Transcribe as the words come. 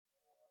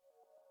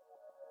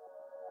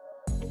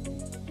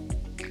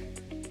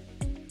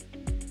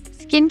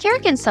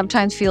Skincare can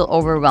sometimes feel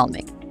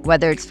overwhelming.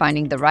 Whether it's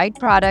finding the right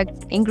products,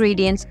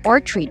 ingredients, or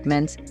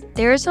treatments,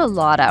 there's a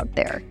lot out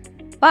there.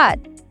 But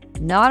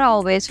not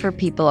always for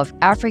people of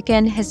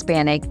African,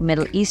 Hispanic,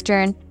 Middle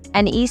Eastern,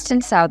 and East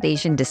and South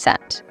Asian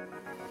descent.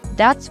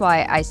 That's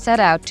why I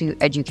set out to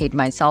educate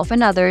myself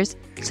and others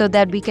so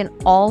that we can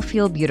all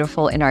feel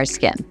beautiful in our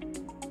skin.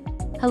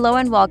 Hello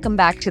and welcome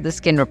back to the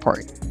Skin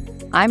Report.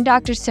 I'm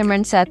Dr.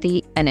 Simran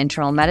Sethi, an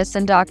internal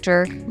medicine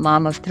doctor,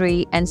 mom of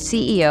 3, and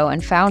CEO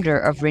and founder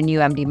of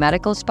RenewMD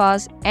Medical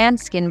Spas and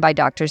Skin by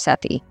Dr.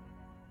 Sethi.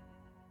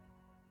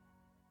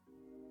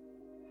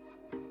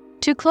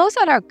 To close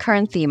out our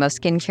current theme of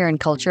skincare and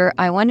culture,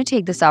 I want to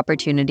take this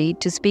opportunity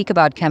to speak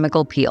about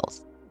chemical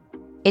peels.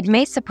 It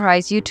may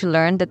surprise you to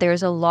learn that there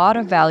is a lot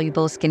of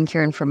valuable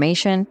skincare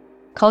information,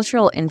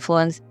 cultural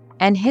influence,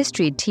 and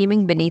history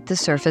teeming beneath the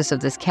surface of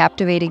this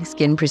captivating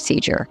skin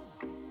procedure.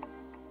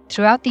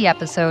 Throughout the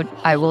episode,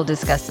 I will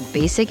discuss the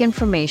basic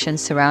information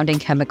surrounding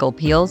chemical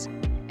peels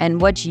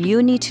and what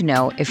you need to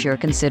know if you're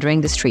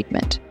considering this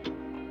treatment.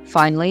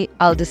 Finally,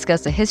 I'll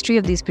discuss the history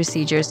of these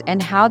procedures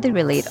and how they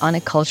relate on a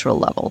cultural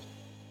level.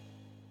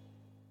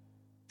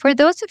 For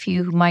those of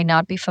you who might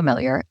not be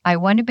familiar, I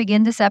want to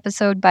begin this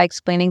episode by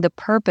explaining the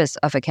purpose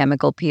of a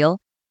chemical peel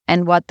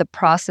and what the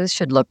process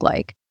should look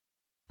like.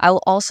 I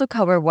will also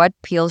cover what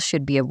peels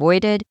should be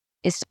avoided,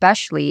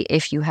 especially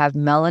if you have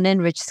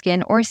melanin-rich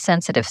skin or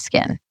sensitive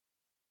skin.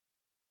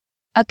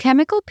 A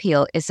chemical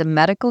peel is a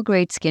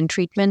medical-grade skin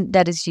treatment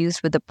that is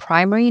used with the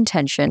primary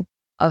intention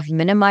of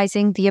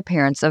minimizing the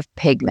appearance of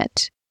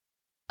pigment.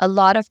 A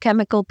lot of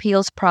chemical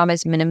peels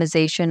promise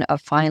minimization of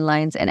fine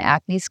lines and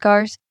acne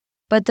scars,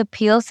 but the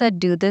peels that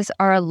do this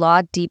are a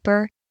lot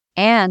deeper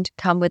and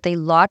come with a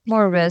lot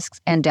more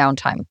risks and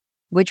downtime,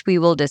 which we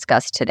will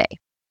discuss today.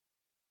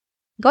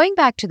 Going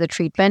back to the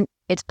treatment,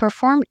 it's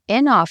performed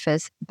in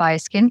office by a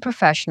skin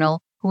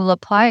professional who will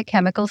apply a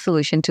chemical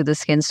solution to the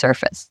skin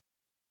surface.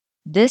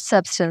 This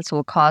substance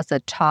will cause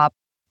the top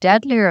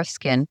dead layer of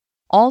skin,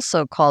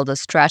 also called the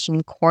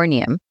stratum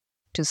corneum,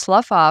 to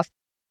slough off,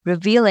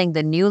 revealing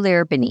the new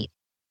layer beneath.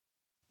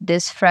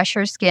 This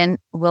fresher skin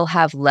will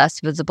have less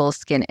visible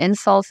skin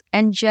insults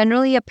and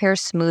generally appear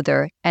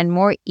smoother and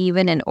more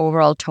even in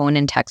overall tone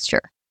and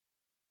texture.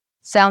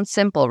 Sounds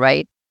simple,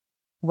 right?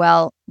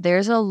 Well,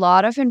 there's a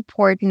lot of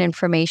important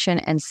information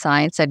and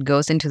science that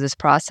goes into this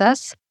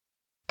process.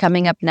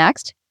 Coming up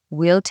next,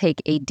 we'll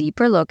take a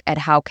deeper look at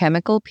how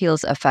chemical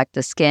peels affect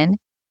the skin,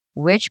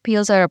 which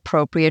peels are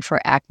appropriate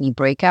for acne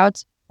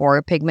breakouts or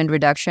pigment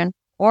reduction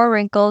or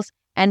wrinkles,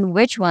 and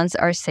which ones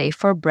are safe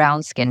for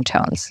brown skin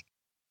tones.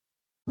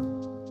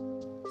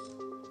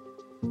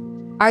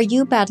 Are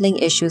you battling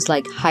issues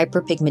like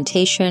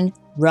hyperpigmentation,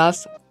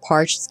 rough,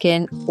 parched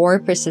skin, or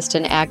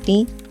persistent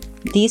acne?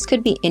 These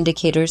could be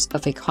indicators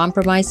of a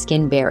compromised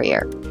skin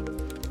barrier.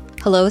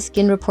 Hello,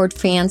 Skin Report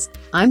fans.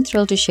 I'm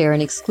thrilled to share an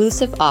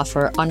exclusive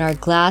offer on our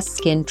Glass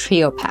Skin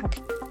Trio Pack.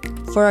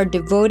 For our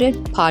devoted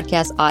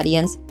podcast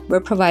audience, we're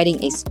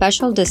providing a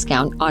special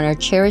discount on our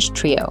cherished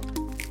trio,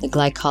 the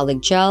glycolic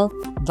gel,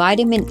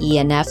 vitamin E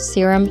and F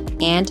serum,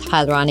 and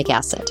hyaluronic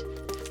acid.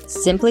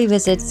 Simply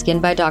visit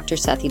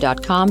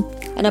skinbydrsethi.com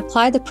and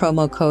apply the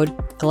promo code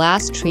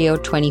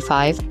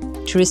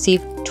GlassTrio25 to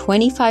receive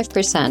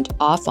 25%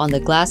 off on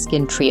the Glass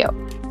Skin Trio.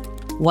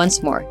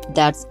 Once more,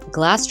 that's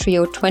Glass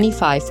Trio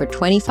 25 for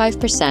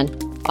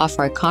 25% off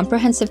our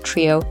comprehensive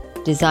trio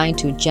designed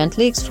to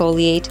gently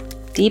exfoliate,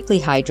 deeply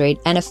hydrate,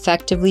 and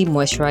effectively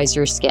moisturize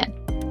your skin.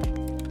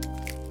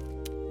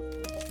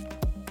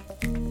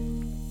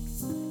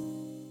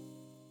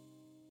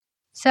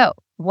 So,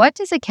 what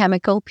does a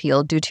chemical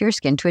peel do to your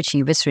skin to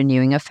achieve its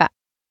renewing effect?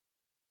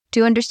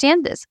 To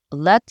understand this,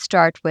 let's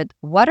start with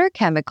what are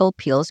chemical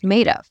peels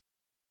made of?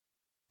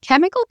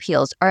 Chemical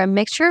peels are a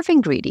mixture of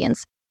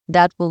ingredients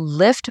that will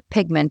lift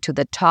pigment to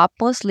the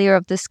topmost layer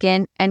of the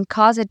skin and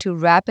cause it to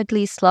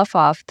rapidly slough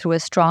off through a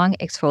strong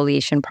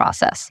exfoliation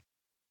process.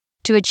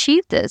 To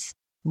achieve this,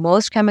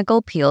 most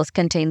chemical peels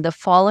contain the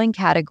following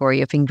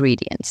category of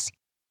ingredients.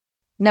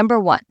 Number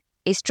 1,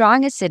 a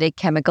strong acidic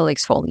chemical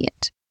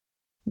exfoliant.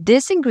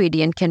 This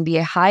ingredient can be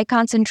a high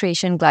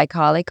concentration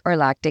glycolic or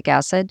lactic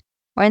acid,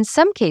 or in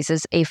some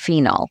cases, a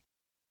phenol.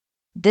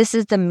 This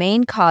is the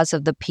main cause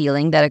of the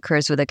peeling that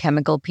occurs with a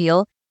chemical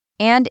peel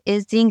and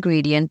is the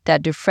ingredient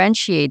that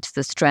differentiates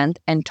the strength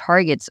and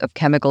targets of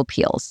chemical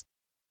peels.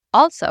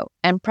 Also,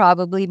 and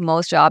probably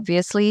most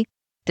obviously,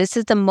 this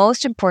is the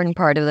most important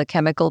part of the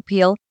chemical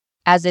peel,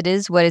 as it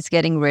is what is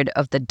getting rid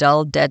of the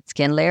dull, dead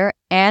skin layer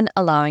and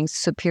allowing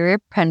superior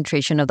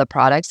penetration of the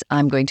products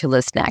I'm going to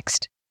list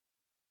next.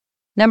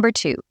 Number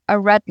 2, a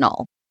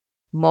retinol.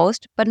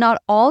 Most, but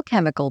not all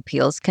chemical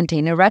peels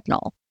contain a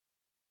retinol.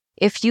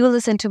 If you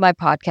listen to my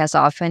podcast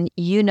often,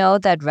 you know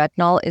that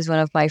retinol is one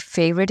of my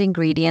favorite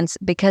ingredients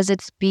because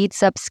it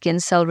speeds up skin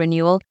cell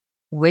renewal,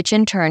 which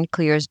in turn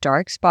clears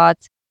dark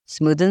spots,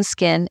 smoothens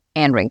skin,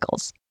 and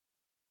wrinkles.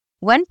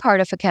 When part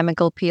of a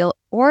chemical peel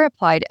or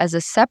applied as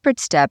a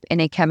separate step in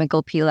a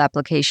chemical peel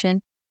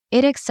application,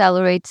 it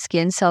accelerates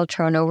skin cell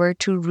turnover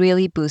to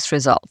really boost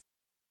results.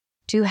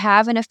 To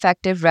have an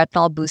effective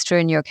retinol booster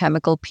in your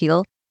chemical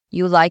peel,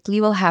 you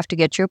likely will have to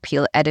get your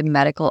peel at a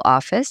medical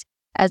office,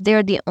 as they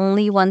are the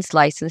only ones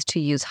licensed to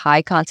use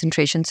high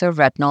concentrations of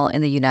retinol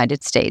in the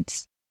United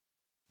States.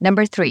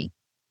 Number 3,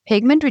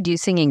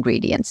 pigment-reducing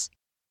ingredients.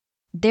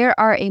 There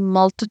are a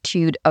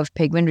multitude of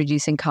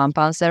pigment-reducing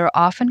compounds that are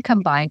often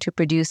combined to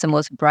produce the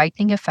most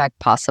brightening effect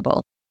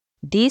possible.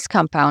 These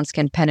compounds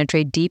can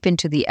penetrate deep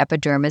into the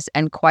epidermis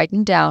and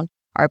quieten down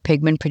our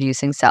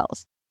pigment-producing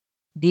cells.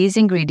 These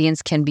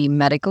ingredients can be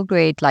medical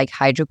grade like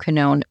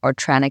hydroquinone or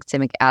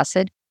tranexamic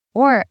acid,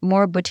 or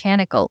more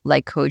botanical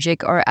like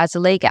kojic or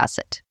azelaic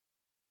acid.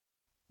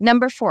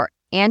 Number 4,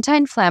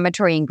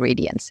 anti-inflammatory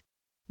ingredients.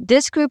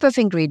 This group of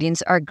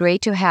ingredients are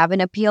great to have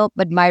in a peel,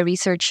 but my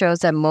research shows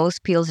that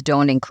most peels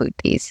don't include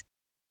these.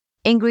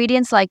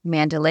 Ingredients like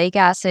mandelic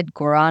acid,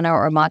 guarana,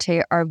 or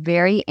mate are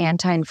very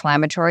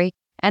anti-inflammatory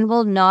and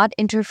will not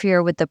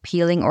interfere with the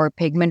peeling or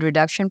pigment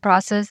reduction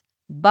process,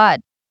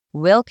 but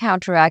will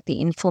counteract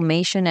the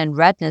inflammation and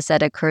redness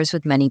that occurs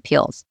with many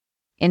peels.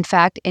 In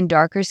fact, in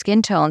darker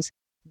skin tones,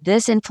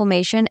 this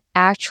inflammation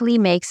actually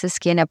makes the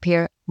skin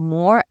appear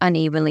more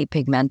unevenly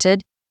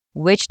pigmented,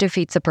 which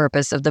defeats the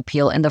purpose of the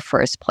peel in the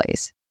first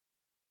place.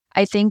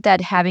 I think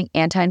that having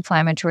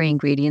anti-inflammatory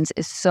ingredients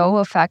is so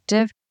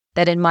effective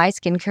that in my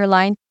skincare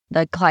line,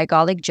 the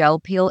glycolic gel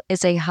peel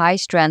is a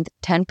high-strength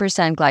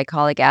 10%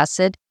 glycolic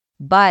acid,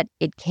 but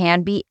it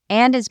can be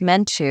and is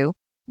meant to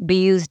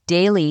be used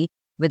daily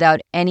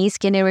without any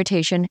skin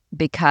irritation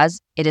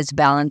because it is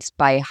balanced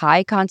by a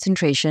high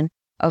concentration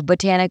of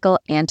botanical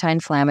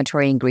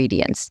anti-inflammatory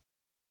ingredients.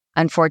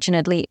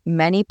 Unfortunately,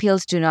 many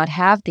peels do not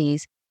have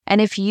these, and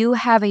if you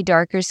have a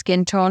darker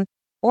skin tone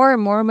or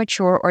more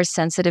mature or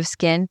sensitive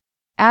skin,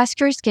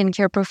 ask your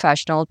skincare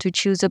professional to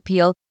choose a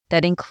peel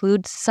that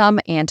includes some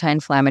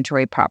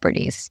anti-inflammatory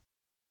properties.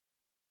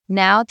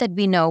 Now that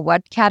we know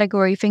what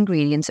category of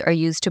ingredients are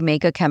used to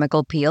make a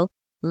chemical peel,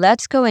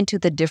 let's go into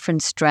the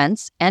different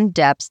strengths and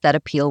depths that a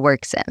peel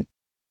works in.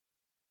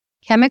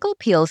 Chemical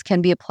peels can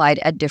be applied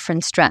at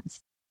different strengths,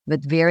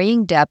 with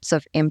varying depths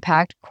of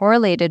impact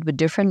correlated with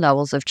different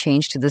levels of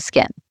change to the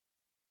skin.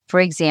 For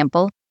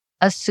example,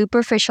 a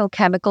superficial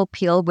chemical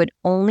peel would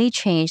only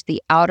change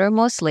the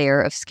outermost layer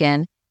of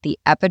skin, the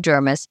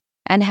epidermis,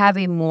 and have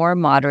a more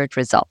moderate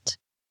result.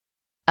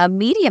 A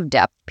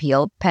medium-depth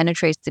peel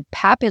penetrates the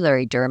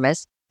papillary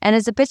dermis and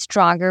is a bit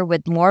stronger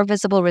with more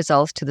visible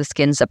results to the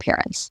skin's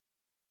appearance.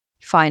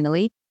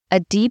 Finally, a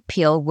deep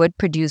peel would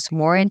produce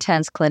more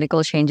intense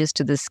clinical changes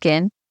to the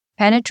skin,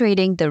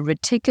 penetrating the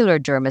reticular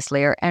dermis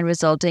layer and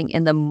resulting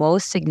in the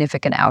most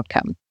significant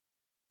outcome.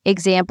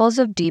 Examples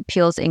of deep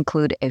peels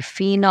include a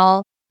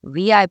phenol,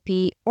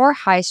 VIP, or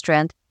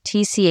high-strength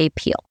TCA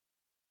peel.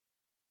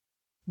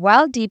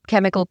 While deep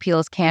chemical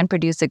peels can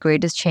produce the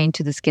greatest change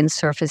to the skin's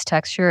surface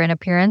texture and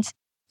appearance,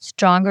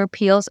 stronger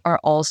peels are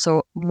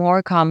also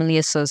more commonly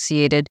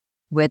associated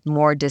with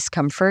more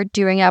discomfort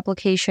during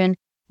application,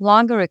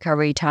 longer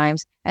recovery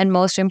times, and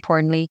most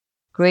importantly,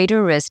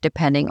 greater risk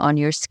depending on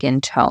your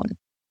skin tone.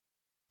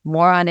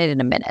 More on it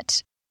in a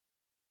minute.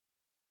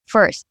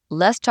 First,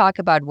 let's talk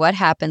about what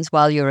happens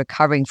while you're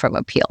recovering from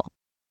a peel.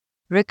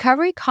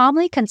 Recovery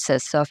commonly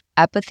consists of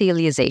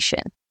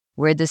epithelialization,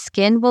 where the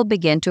skin will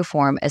begin to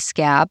form a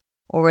scab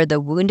over the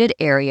wounded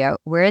area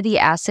where the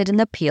acid in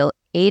the peel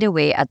ate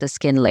away at the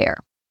skin layer.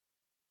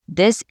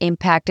 This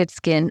impacted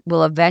skin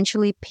will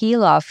eventually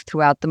peel off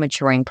throughout the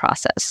maturing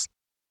process.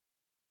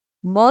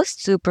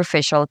 Most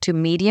superficial to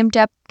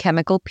medium-depth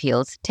chemical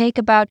peels take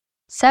about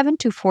 7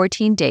 to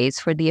 14 days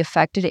for the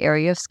affected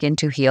area of skin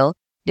to heal,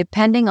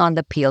 depending on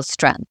the peel's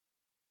strength.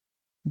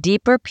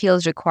 Deeper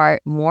peels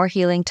require more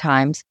healing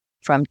times,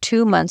 from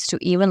 2 months to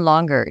even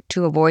longer,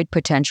 to avoid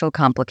potential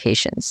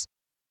complications.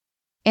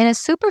 In a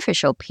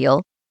superficial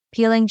peel,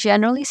 peeling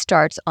generally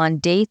starts on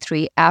day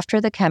 3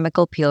 after the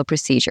chemical peel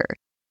procedure.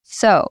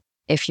 So,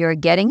 if you're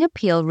getting a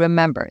peel,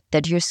 remember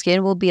that your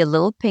skin will be a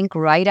little pink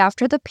right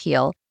after the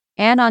peel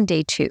and on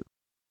day 2,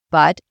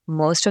 but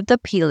most of the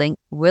peeling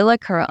will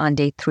occur on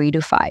day 3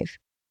 to 5.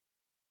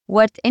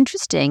 What's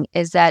interesting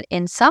is that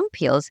in some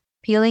peels,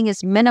 peeling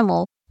is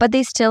minimal, but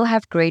they still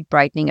have great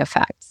brightening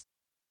effects.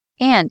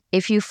 And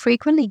if you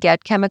frequently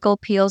get chemical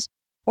peels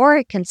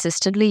or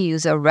consistently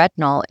use a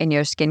retinol in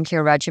your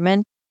skincare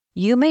regimen,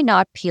 you may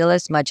not peel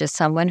as much as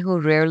someone who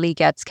rarely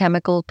gets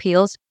chemical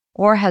peels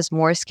or has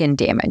more skin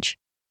damage.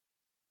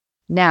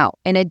 Now,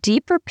 in a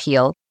deeper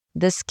peel,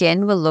 the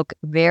skin will look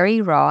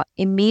very raw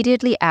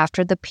immediately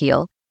after the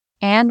peel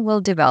and will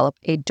develop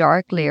a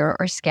dark layer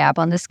or scab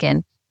on the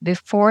skin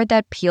before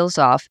that peels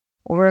off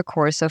over a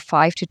course of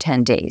 5 to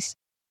 10 days.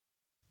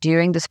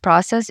 During this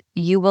process,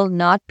 you will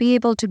not be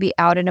able to be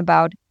out and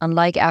about,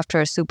 unlike after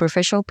a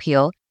superficial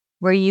peel,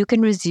 where you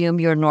can resume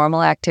your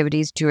normal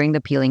activities during the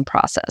peeling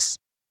process.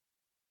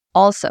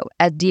 Also,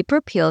 as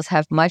deeper peels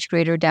have much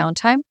greater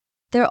downtime,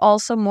 they're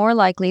also more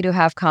likely to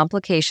have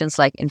complications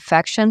like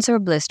infections or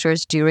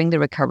blisters during the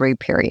recovery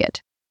period.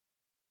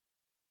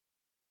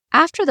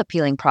 After the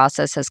peeling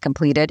process has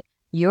completed,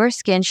 your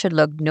skin should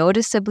look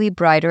noticeably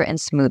brighter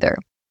and smoother.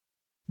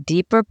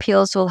 Deeper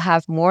peels will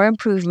have more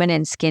improvement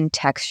in skin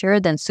texture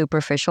than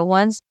superficial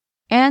ones,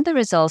 and the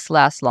results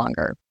last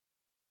longer.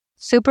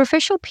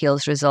 Superficial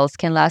peels results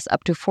can last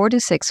up to 4 to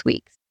 6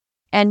 weeks,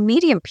 and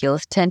medium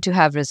peels tend to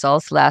have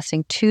results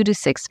lasting 2 to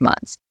 6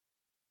 months.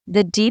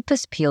 The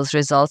deepest peels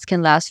results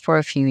can last for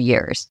a few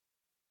years.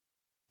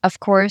 Of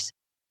course,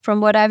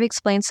 from what I've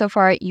explained so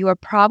far, you are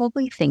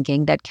probably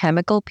thinking that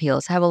chemical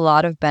peels have a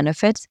lot of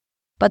benefits,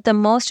 but the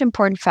most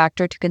important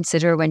factor to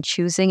consider when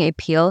choosing a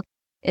peel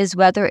is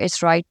whether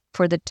it's right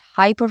for the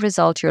type of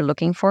result you're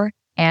looking for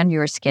and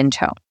your skin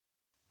tone.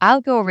 I'll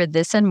go over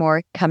this and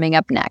more coming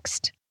up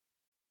next.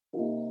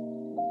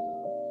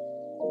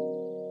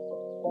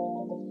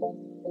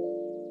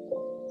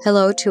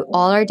 Hello to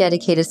all our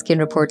dedicated Skin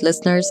Report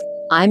listeners.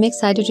 I'm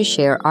excited to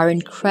share our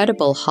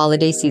incredible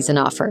holiday season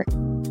offer.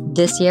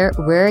 This year,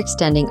 we're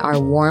extending our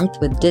warmth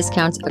with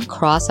discounts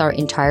across our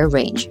entire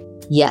range.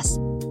 Yes,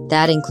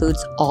 that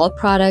includes all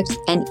products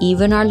and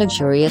even our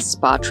luxurious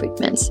spa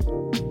treatments.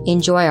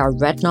 Enjoy our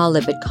Retinol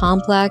Lipid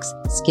Complex,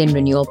 Skin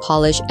Renewal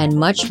Polish, and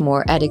much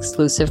more at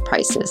exclusive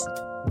prices.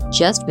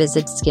 Just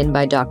visit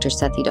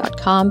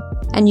skinbydrsethi.com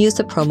and use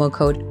the promo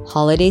code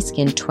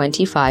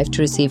HOLIDAYSKIN25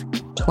 to receive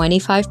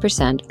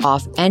 25%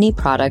 off any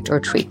product or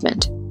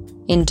treatment.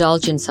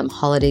 Indulge in some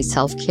holiday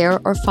self-care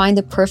or find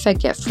the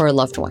perfect gift for a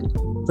loved one.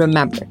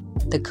 Remember,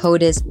 the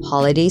code is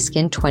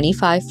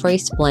HOLIDAYSKIN25 for a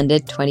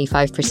splendid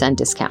 25%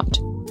 discount.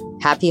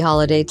 Happy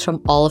holidays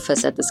from all of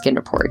us at the Skin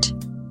Report.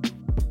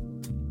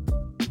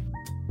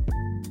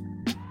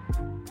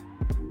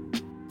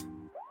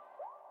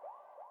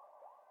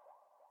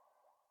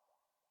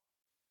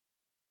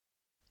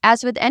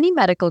 As with any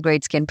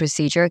medical-grade skin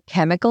procedure,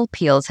 chemical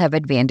peels have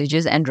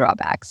advantages and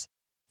drawbacks.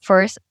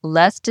 First,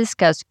 let's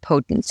discuss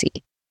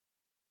potency.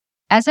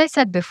 As I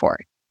said before,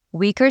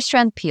 weaker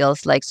strength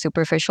peels like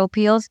superficial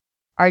peels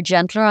are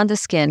gentler on the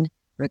skin,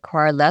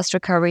 require less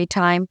recovery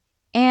time,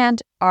 and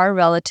are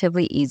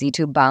relatively easy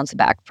to bounce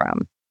back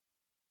from.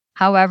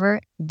 However,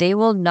 they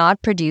will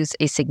not produce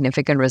a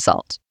significant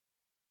result.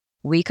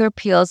 Weaker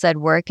peels that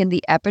work in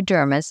the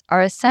epidermis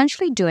are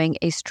essentially doing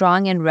a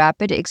strong and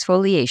rapid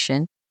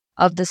exfoliation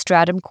of the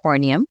stratum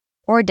corneum,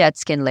 or dead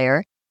skin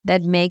layer,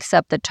 that makes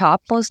up the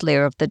topmost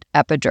layer of the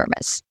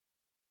epidermis.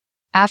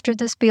 After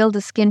this peel,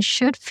 the skin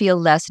should feel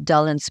less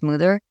dull and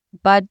smoother,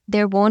 but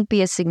there won't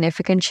be a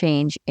significant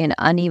change in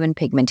uneven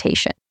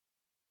pigmentation.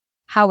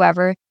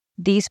 However,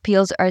 these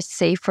peels are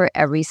safe for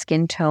every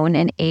skin tone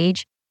and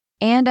age,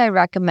 and I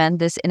recommend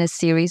this in a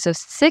series of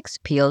 6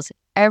 peels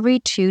every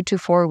 2 to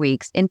 4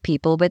 weeks in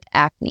people with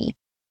acne.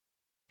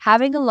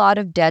 Having a lot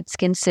of dead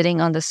skin sitting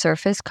on the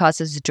surface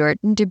causes dirt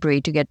and debris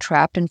to get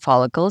trapped in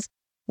follicles,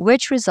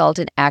 which result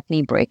in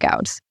acne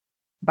breakouts.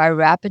 By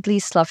rapidly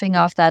sloughing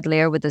off that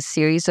layer with a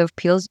series of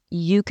peels,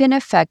 you can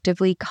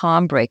effectively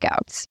calm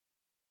breakouts.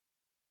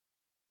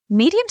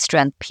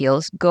 Medium-strength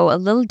peels go a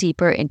little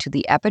deeper into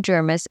the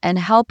epidermis and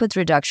help with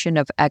reduction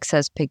of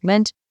excess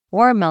pigment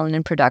or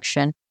melanin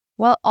production,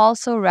 while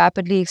also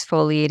rapidly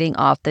exfoliating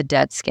off the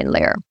dead skin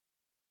layer.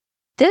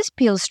 This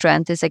peel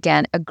strength is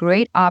again a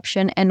great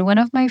option and one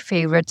of my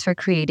favorites for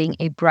creating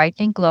a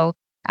brightening glow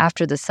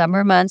after the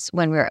summer months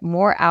when we're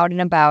more out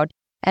and about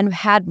and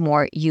had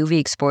more UV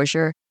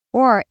exposure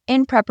or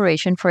in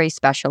preparation for a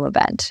special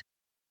event.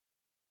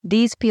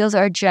 These peels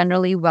are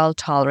generally well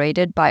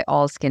tolerated by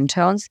all skin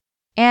tones,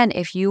 and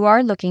if you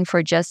are looking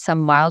for just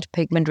some mild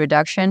pigment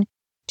reduction,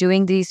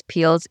 doing these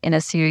peels in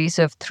a series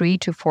of 3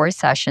 to 4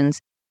 sessions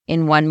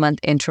in 1-month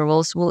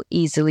intervals will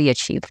easily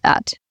achieve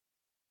that.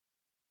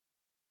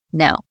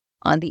 Now,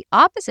 on the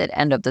opposite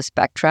end of the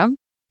spectrum,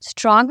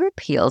 stronger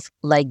peels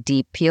like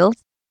deep peels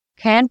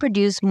can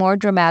produce more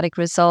dramatic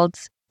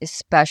results,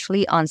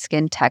 especially on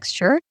skin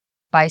texture,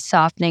 by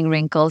softening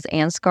wrinkles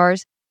and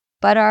scars,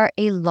 but are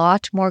a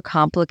lot more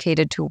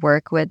complicated to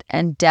work with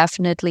and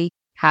definitely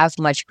have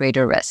much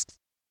greater risks.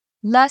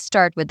 Let's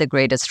start with the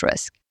greatest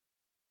risk.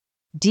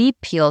 Deep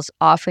peels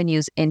often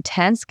use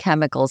intense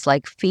chemicals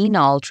like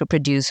phenol to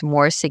produce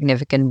more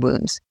significant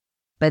wounds.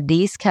 But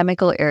these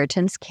chemical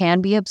irritants can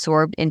be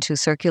absorbed into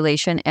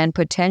circulation and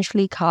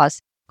potentially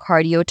cause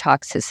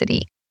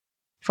cardiotoxicity.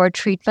 For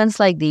treatments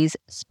like these,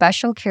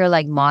 special care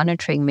like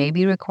monitoring may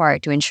be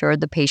required to ensure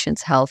the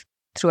patient's health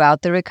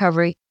throughout the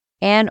recovery,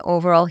 and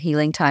overall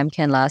healing time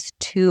can last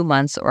 2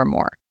 months or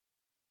more.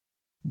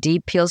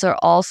 Deep peels are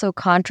also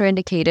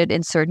contraindicated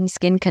in certain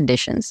skin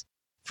conditions.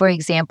 For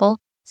example,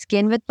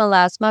 skin with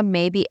melasma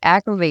may be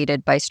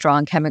aggravated by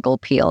strong chemical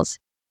peels.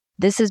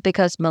 This is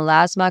because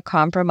melasma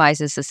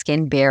compromises the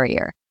skin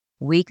barrier,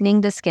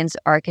 weakening the skin's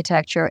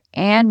architecture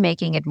and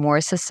making it more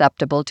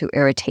susceptible to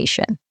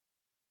irritation.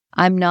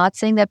 I'm not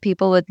saying that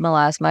people with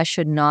melasma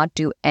should not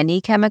do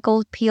any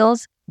chemical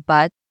peels,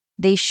 but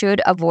they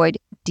should avoid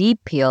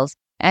deep peels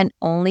and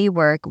only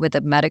work with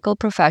a medical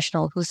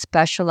professional who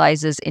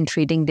specializes in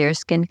treating their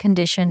skin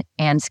condition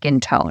and skin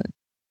tone.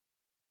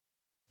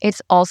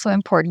 It's also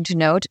important to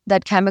note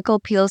that chemical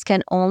peels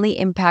can only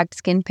impact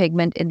skin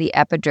pigment in the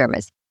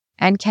epidermis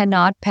and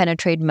cannot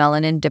penetrate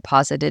melanin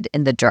deposited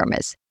in the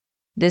dermis.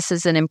 This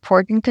is an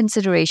important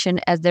consideration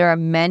as there are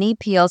many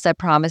peels that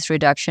promise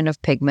reduction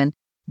of pigment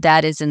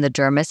that is in the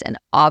dermis and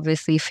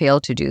obviously fail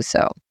to do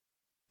so.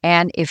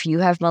 And if you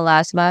have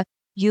melasma,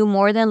 you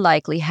more than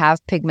likely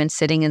have pigment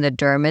sitting in the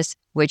dermis,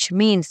 which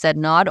means that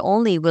not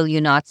only will you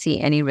not see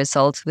any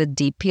results with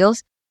deep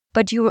peels,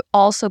 but you are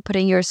also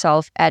putting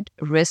yourself at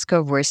risk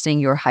of worsening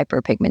your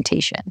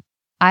hyperpigmentation.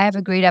 I have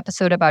a great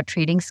episode about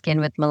treating skin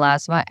with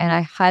melasma, and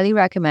I highly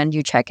recommend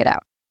you check it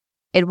out.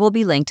 It will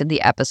be linked in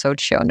the episode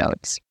show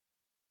notes.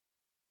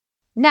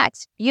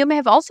 Next, you may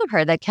have also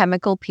heard that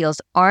chemical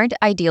peels aren't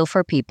ideal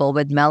for people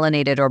with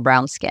melanated or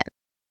brown skin.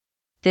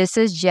 This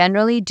is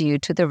generally due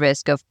to the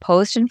risk of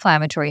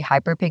post-inflammatory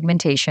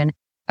hyperpigmentation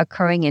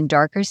occurring in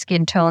darker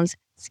skin tones,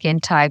 skin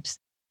types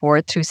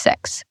 4 through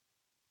 6.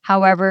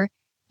 However,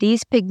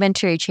 these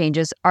pigmentary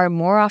changes are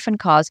more often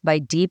caused by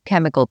deep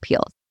chemical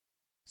peels.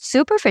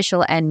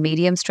 Superficial and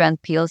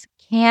medium-strength peels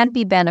can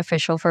be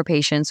beneficial for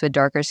patients with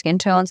darker skin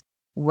tones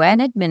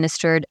when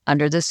administered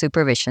under the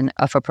supervision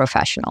of a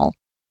professional.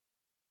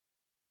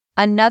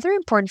 Another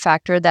important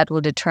factor that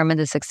will determine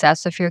the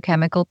success of your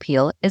chemical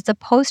peel is the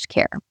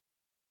post-care.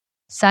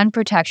 Sun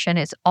protection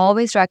is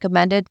always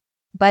recommended,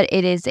 but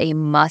it is a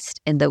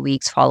must in the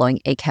weeks following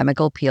a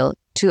chemical peel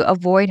to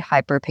avoid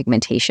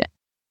hyperpigmentation.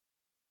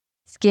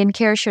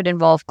 Skincare should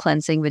involve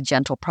cleansing with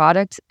gentle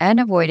products and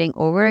avoiding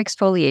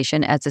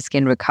overexfoliation as the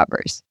skin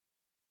recovers.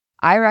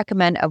 I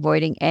recommend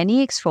avoiding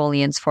any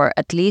exfoliants for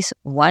at least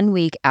 1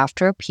 week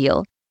after a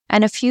peel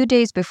and a few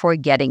days before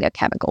getting a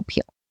chemical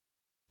peel.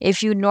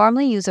 If you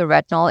normally use a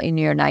retinol in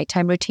your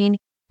nighttime routine,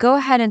 go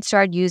ahead and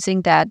start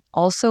using that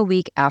also a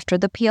week after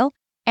the peel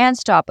and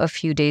stop a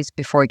few days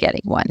before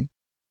getting one.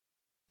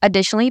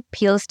 Additionally,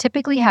 peels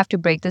typically have to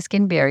break the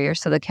skin barrier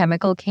so the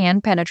chemical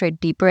can penetrate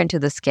deeper into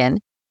the skin,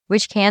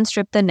 which can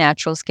strip the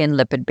natural skin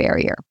lipid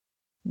barrier.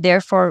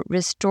 Therefore,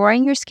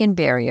 restoring your skin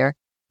barrier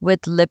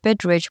with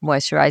lipid-rich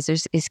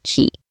moisturizers is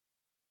key.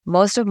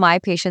 Most of my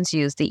patients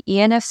use the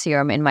ENF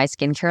serum in my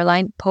skincare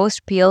line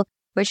post-peel,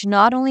 which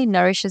not only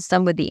nourishes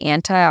them with the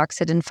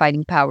antioxidant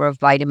fighting power of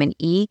vitamin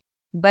E,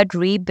 but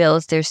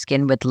rebuilds their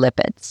skin with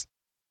lipids.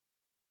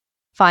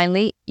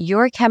 Finally,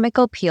 your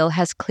chemical peel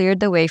has cleared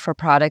the way for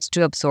products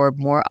to absorb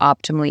more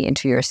optimally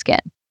into your skin,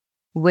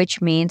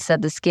 which means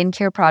that the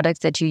skincare products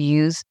that you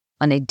use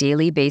on a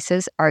daily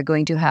basis are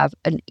going to have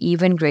an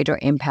even greater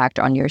impact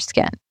on your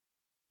skin.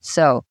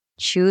 So,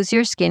 choose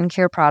your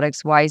skincare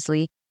products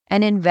wisely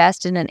and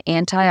invest in an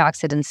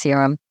antioxidant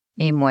serum,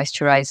 a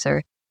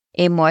moisturizer,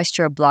 a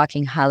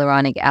moisture-blocking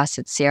hyaluronic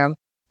acid serum,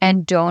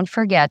 and don't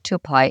forget to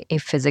apply a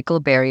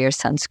physical barrier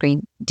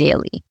sunscreen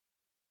daily.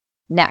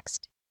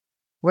 Next,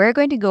 we're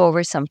going to go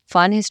over some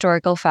fun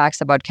historical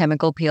facts about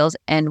chemical peels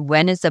and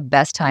when is the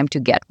best time to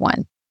get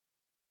one.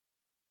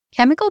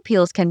 Chemical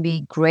peels can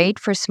be great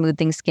for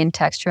smoothing skin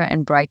texture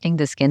and brightening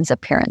the skin's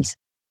appearance.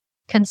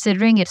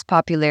 Considering its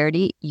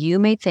popularity, you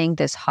may think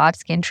this hot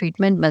skin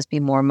treatment must be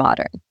more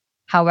modern.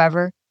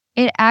 However,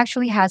 it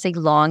actually has a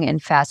long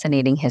and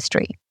fascinating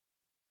history.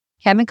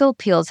 Chemical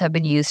peels have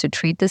been used to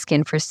treat the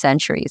skin for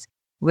centuries,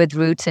 with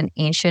roots in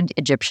ancient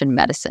Egyptian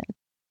medicine.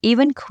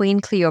 Even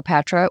Queen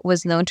Cleopatra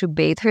was known to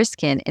bathe her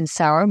skin in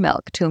sour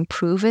milk to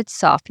improve its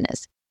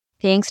softness,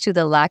 thanks to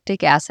the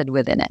lactic acid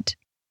within it.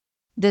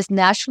 This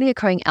naturally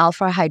occurring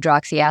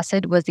alpha-hydroxy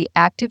acid was the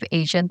active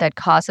agent that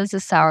causes the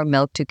sour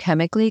milk to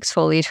chemically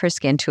exfoliate her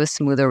skin to a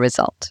smoother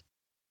result.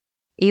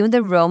 Even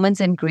the Romans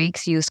and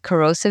Greeks used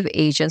corrosive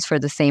agents for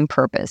the same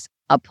purpose,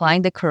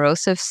 applying the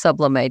corrosive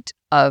sublimate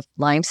of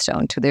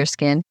limestone to their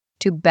skin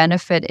to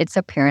benefit its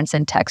appearance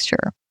and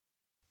texture.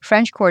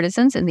 French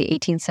courtesans in the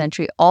 18th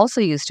century also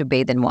used to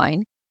bathe in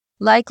wine,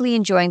 likely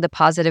enjoying the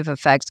positive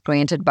effects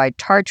granted by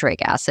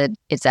tartaric acid,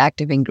 its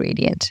active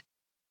ingredient.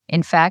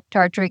 In fact,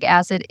 tartaric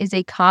acid is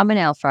a common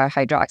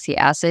alpha-hydroxy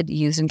acid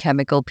used in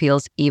chemical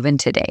peels even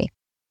today.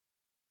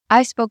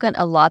 I've spoken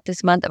a lot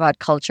this month about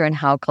culture and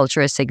how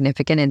culture is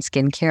significant in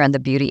skincare and the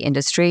beauty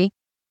industry.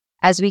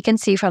 As we can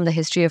see from the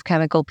history of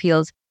chemical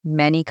peels,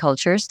 many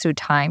cultures through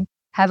time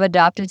have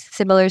adopted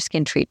similar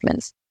skin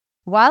treatments.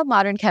 While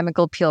modern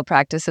chemical peel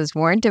practices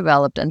weren't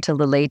developed until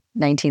the late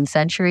 19th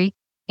century,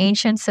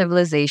 ancient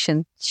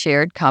civilizations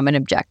shared common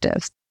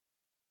objectives.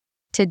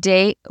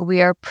 Today,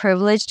 we are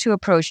privileged to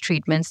approach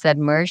treatments that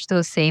merge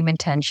those same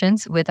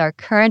intentions with our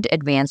current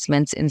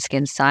advancements in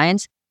skin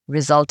science,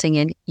 resulting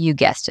in, you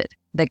guessed it,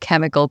 the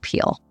chemical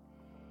peel.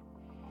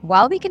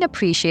 While we can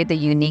appreciate the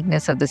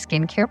uniqueness of the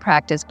skincare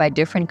practice by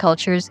different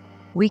cultures,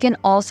 we can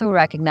also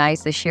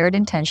recognize the shared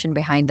intention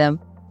behind them,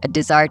 a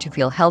desire to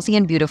feel healthy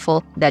and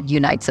beautiful that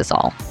unites us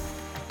all.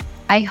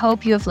 I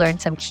hope you have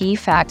learned some key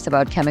facts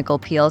about chemical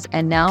peels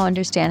and now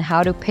understand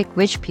how to pick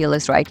which peel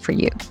is right for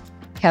you.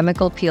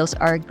 Chemical peels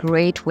are a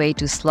great way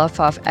to slough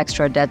off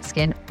extra dead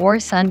skin or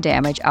sun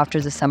damage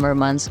after the summer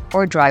months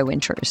or dry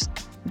winters.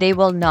 They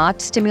will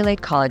not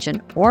stimulate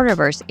collagen or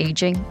reverse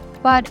aging,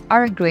 but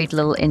are a great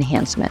little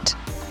enhancement.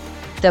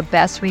 The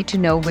best way to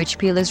know which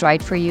peel is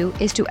right for you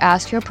is to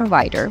ask your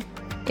provider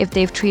if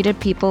they've treated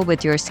people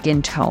with your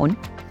skin tone,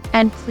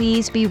 and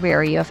please be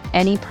wary of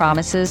any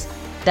promises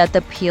that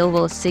the peel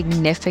will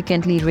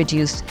significantly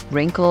reduce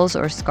wrinkles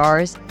or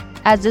scars,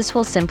 as this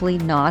will simply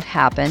not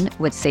happen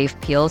with safe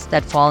peels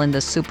that fall in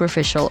the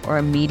superficial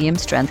or medium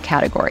strength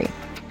category.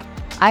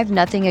 I have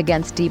nothing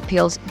against deep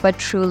peels, but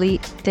truly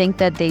think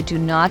that they do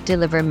not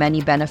deliver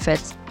many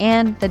benefits,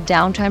 and the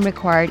downtime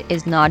required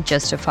is not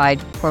justified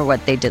for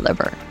what they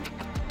deliver.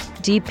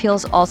 Deep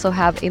peels also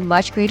have a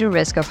much greater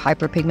risk of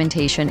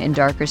hyperpigmentation in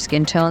darker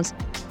skin tones,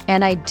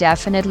 and I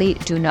definitely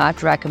do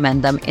not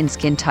recommend them in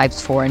skin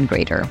types 4 and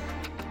greater.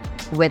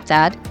 With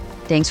that,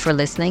 thanks for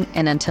listening,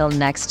 and until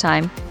next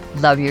time,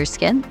 love your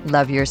skin,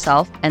 love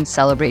yourself, and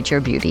celebrate your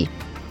beauty.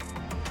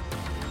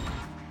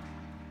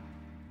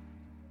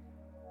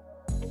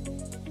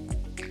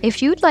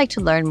 If you'd like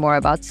to learn more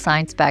about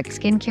science-backed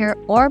skincare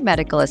or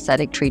medical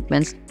aesthetic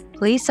treatments,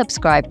 please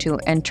subscribe to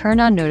and turn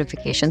on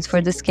notifications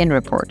for the Skin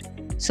Report,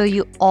 so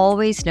you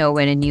always know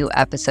when a new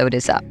episode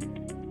is up.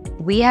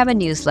 We have a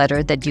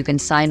newsletter that you can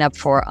sign up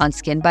for on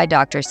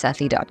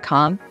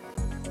skinbydrsethi.com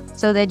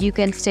so that you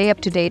can stay up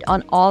to date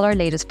on all our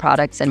latest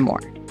products and more.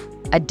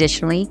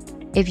 Additionally,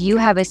 if you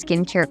have a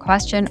skincare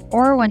question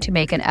or want to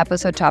make an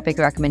episode topic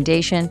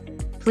recommendation,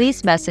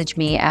 please message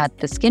me at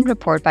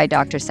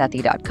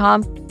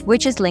theskinreportbydrsethi.com,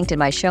 which is linked in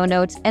my show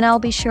notes, and I'll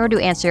be sure to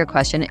answer your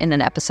question in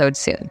an episode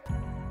soon.